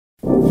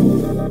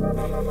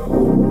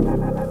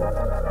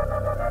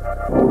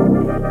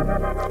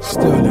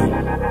Sterling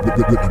with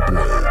the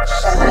boys.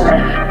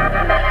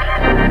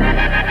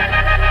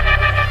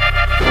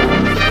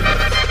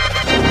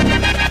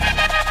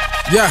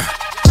 Yeah.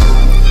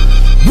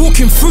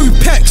 Walking through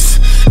pecs,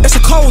 it's a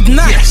cold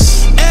night.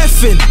 Yes. Air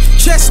thin,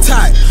 chest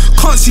tight,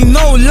 can't see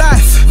no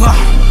life.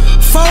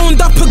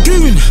 Phoned up a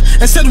goon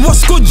and said,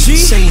 what's good, G?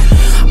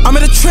 I'm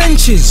in the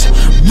trenches,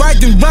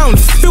 riding round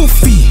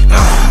filthy.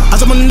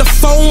 As I'm on the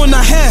phone,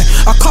 I hear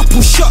a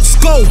couple shots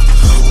go.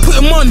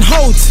 Put him on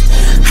hold,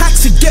 had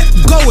to get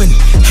going.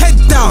 Head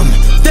down,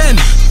 then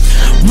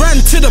ran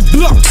to the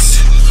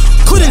blocks.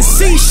 Couldn't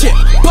see shit,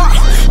 but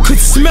could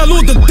smell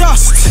all the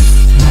dust.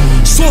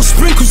 Saw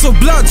sprinkles of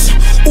blood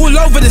all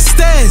over the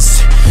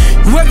stairs.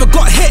 Whoever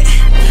got hit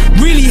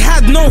really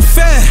had no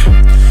fear.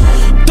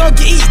 Dog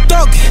eat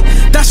dog,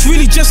 that's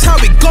really just how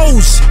it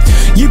goes.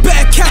 You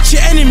better catch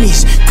your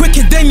enemies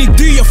quicker than you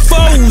do your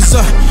foes.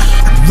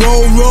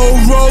 Roll, roll,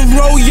 roll,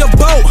 roll your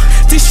boat.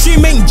 This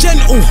stream ain't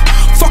gentle.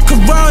 Fuck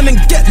around and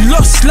get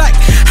lost like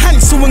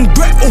Hansel and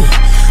Gretel.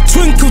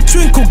 Twinkle,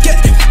 twinkle,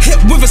 get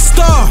hit with a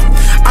star.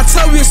 I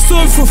tell you a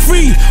story for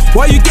free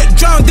while you get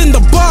drowned in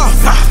the bath.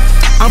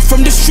 I'm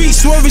from the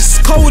streets where it's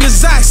cold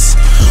as ice,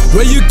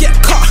 where you get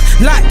cut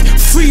like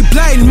 3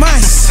 blind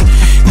mice.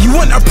 You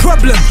want a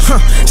problem?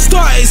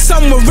 Start it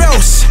somewhere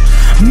else.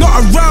 Not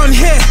around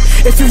here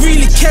if you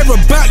really care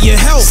about your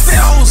health.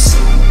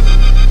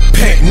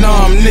 Pet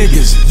nam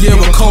niggas, yeah,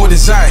 we're cold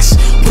as ice.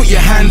 Put your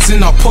hands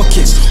in our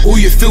pockets, all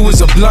you feel is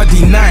a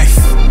bloody knife.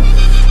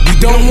 We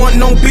don't want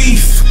no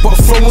beef, but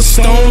throw a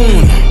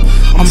stone.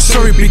 I'm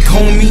sorry, big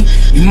homie,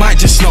 you might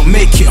just not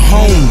make it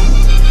home.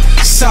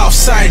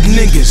 Southside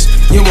niggas,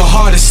 yeah, we're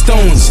hard as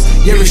stones.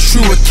 Yeah, it's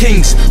true we're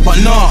kings, but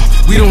nah,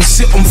 we don't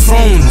sit on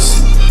thrones.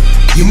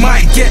 You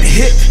might get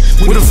hit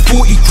with a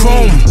 40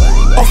 chrome.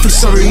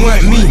 Officer, it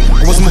weren't me,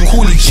 I was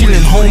Macaulay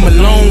chilling home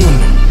alone.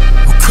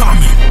 We're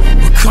coming,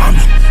 we're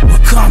coming,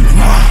 we're coming,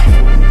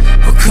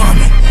 we're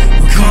coming,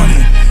 we're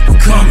coming,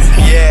 we're coming,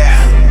 yeah.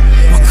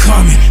 We're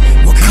coming,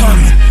 we're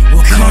coming,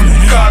 we're coming,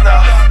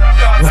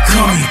 we're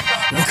coming,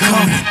 we're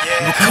coming,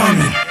 we're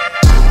coming.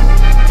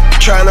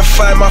 Trying to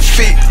find my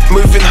feet,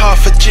 moving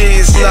half a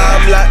G's. Now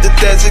I'm like the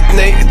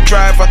designated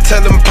driver, tell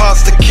them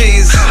pass the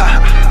keys.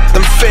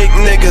 Them fake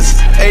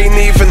niggas ain't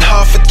even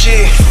half a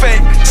G.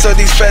 So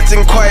these feds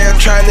inquire,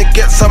 trying to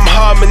get some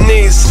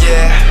harmonies.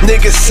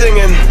 Niggas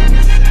singing,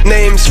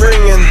 names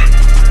ringing.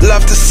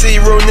 Love to see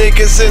real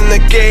niggas in the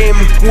game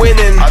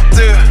winning. I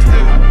do.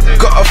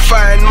 Gotta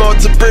find more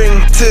to bring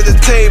to the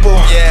table.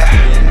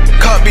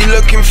 Can't be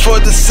looking for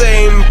the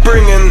same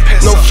bringing.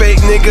 No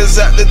fake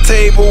niggas at the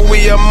table,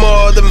 we are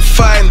more than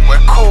fine.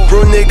 We're cool.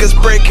 Real niggas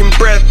breaking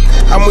bread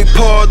and we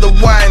pour the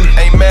wine.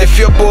 Amen. If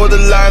you're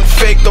borderline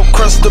fake, don't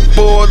cross the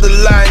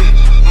borderline.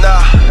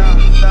 Nah,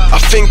 I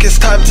think it's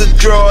time to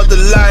draw the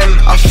line.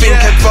 I think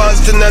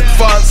advanced in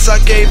advance, I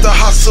gave the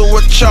hustle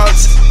a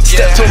chance.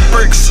 Stepped on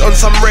bricks on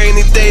some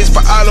rainy days,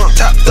 but I don't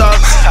tap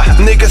dance.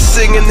 Niggas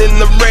singing in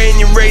the rain,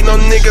 you rain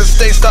on niggas,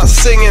 they start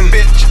singing.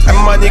 And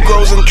money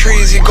grows on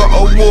trees, you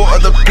gotta water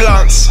the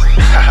plants.